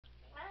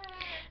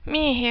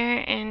Mia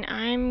here, and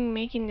I'm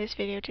making this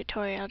video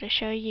tutorial to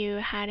show you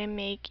how to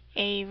make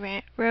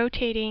a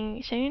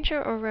rotating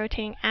signature or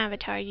rotating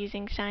avatar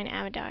using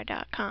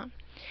signavatar.com.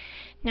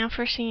 Now,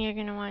 first thing you're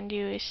going to want to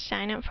do is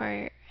sign up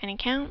for an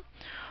account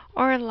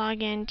or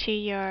log into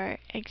your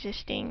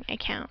existing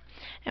account.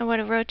 And what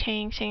a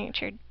rotating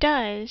signature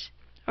does,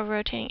 or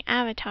rotating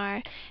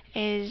avatar,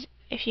 is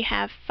if you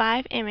have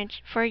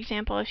for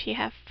example, if you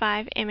have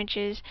 5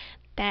 images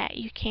that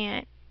you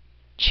can't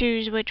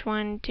choose which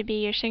one to be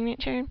your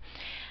signature,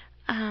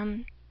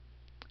 a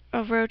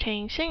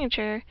rotating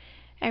signature,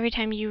 every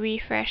time you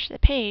refresh the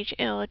page,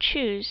 it'll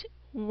choose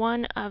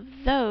one of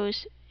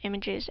those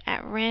images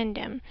at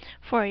random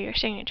for your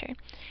signature.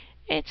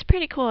 It's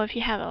pretty cool if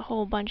you have a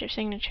whole bunch of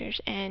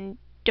signatures and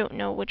don't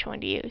know which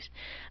one to use.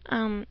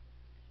 But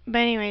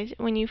anyways,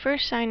 when you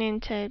first sign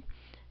into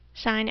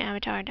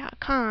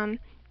signavatar.com,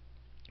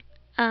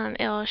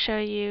 it'll show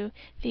you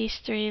these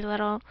 3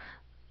 little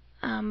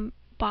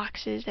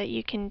boxes that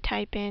you can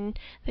type in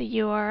the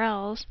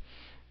URLs,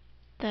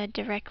 the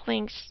direct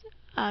links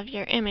of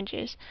your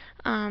images.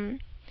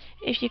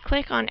 If you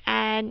click on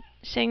add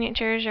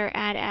signatures or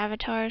add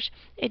avatars,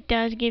 it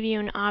does give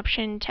you an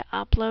option to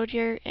upload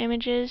your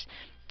images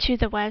to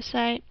the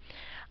website.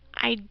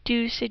 I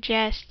do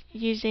suggest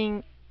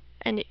using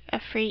a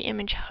free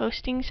image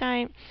hosting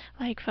site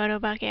like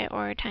PhotoBucket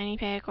or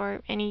TinyPic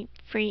or any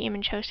free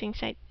image hosting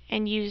site,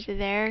 and use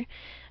their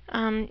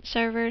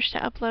servers to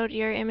upload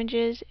your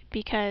images,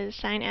 because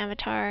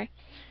signavatar's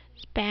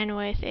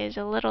bandwidth is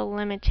a little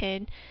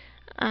limited.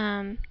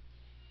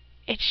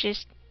 It's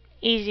just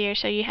easier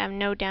so you have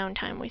no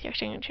downtime with your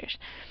signatures.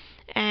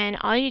 And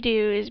all you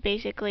do is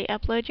basically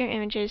upload your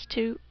images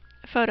to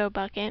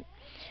PhotoBucket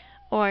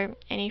or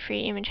any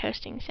free image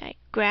hosting site.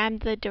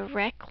 Grab the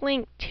direct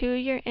link to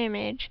your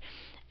image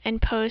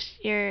and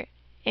post your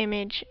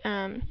image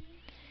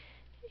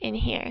in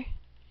here,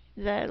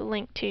 the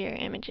link to your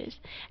images.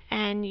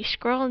 And you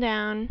scroll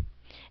down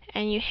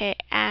and you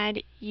hit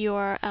add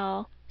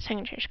URL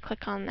signatures.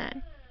 Click on that.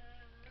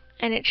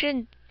 And it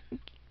should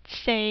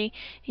say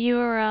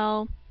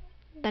URL,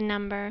 the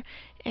number,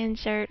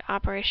 insert,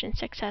 operation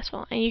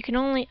successful. And you can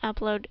only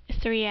upload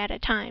 3 at a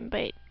time,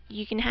 but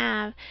you can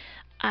have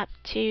up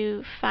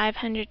to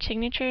 500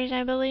 signatures,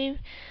 I believe.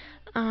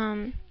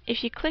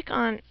 If you click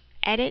on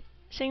edit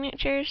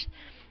signatures,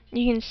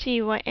 you can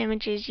see what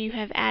images you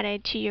have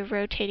added to your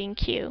rotating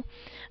queue.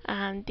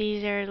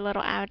 These are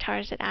little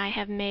avatars that I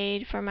have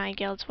made for my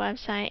guild's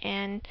website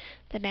and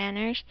the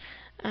banners.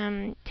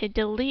 To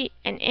delete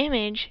an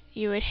image,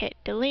 you would hit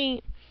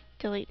delete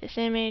this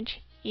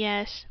image,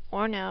 yes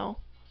or no,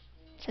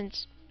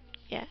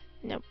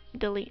 no,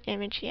 delete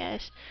image,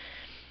 yes.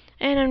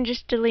 And I'm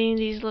just deleting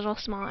these little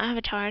small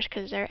avatars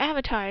because they're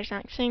avatars,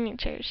 not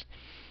signatures.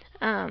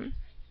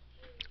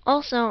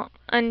 Also,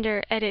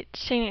 under edit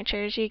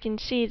signatures, you can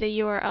see the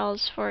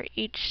URLs for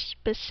each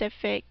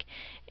specific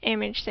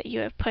image that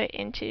you have put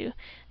into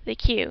the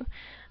queue.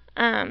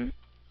 And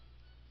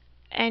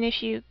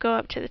if you go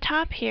up to the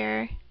top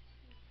here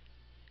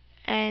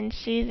and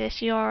see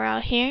this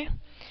URL here,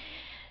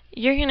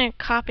 you're going to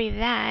copy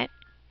that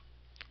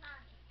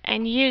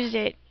and use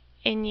it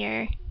in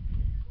your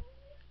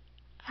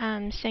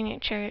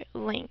signature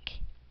link.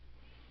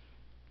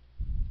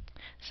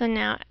 So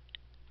now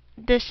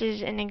this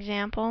is an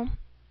example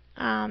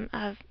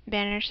of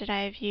banners that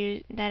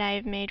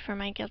I've made for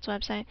my guild's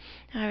website.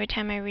 Now every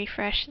time I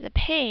refresh the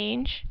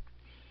page,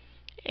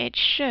 it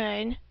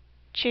should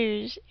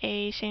choose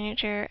a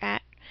signature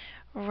at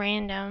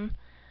random,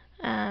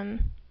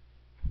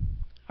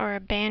 or a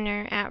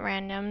banner at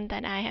random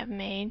that I have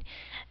made,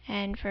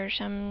 and for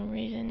some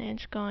reason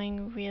it's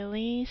going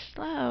really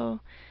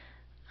slow.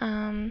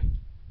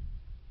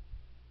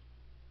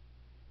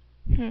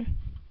 Let's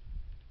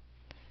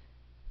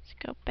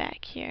go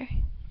back here.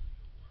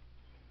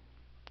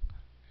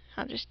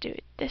 I'll just do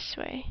it this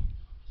way.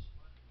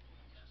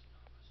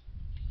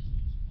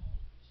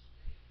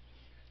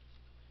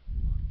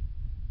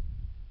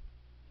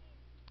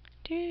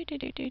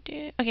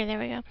 Okay, there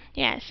we go.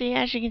 Yeah, see,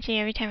 as you can see,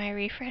 every time I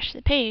refresh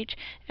the page,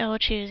 it will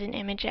choose an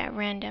image at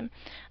random.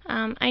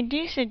 I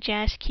do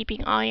suggest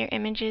keeping all your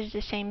images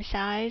the same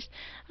size.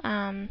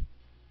 Don't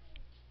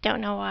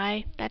know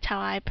why. That's how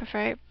I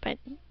prefer it, but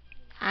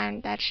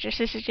that's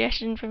just a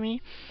suggestion for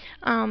me.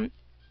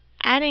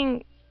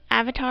 Adding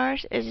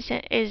avatars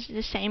is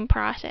the same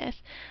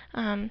process.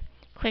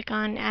 Click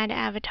on add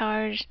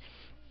avatars,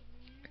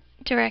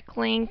 direct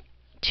link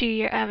to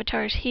your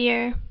avatars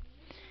here,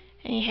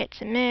 and you hit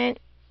submit,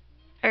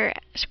 or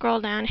scroll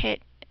down,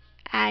 hit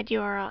add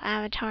URL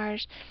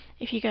avatars.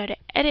 If you go to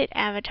edit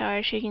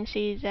avatars, you can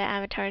see the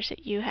avatars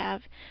that you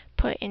have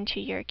put into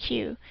your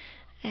queue,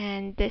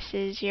 and this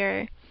is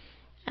your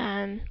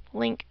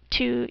link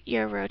to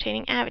your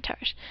rotating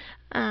avatars.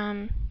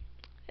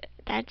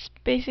 That's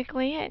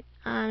basically it.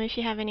 If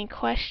you have any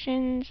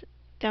questions,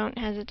 don't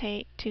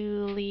hesitate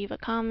to leave a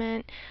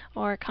comment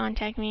or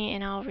contact me,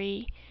 and I'll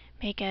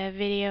make a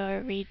video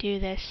or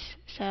redo this.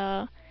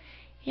 So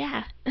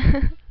yeah,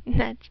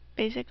 that's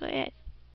basically it.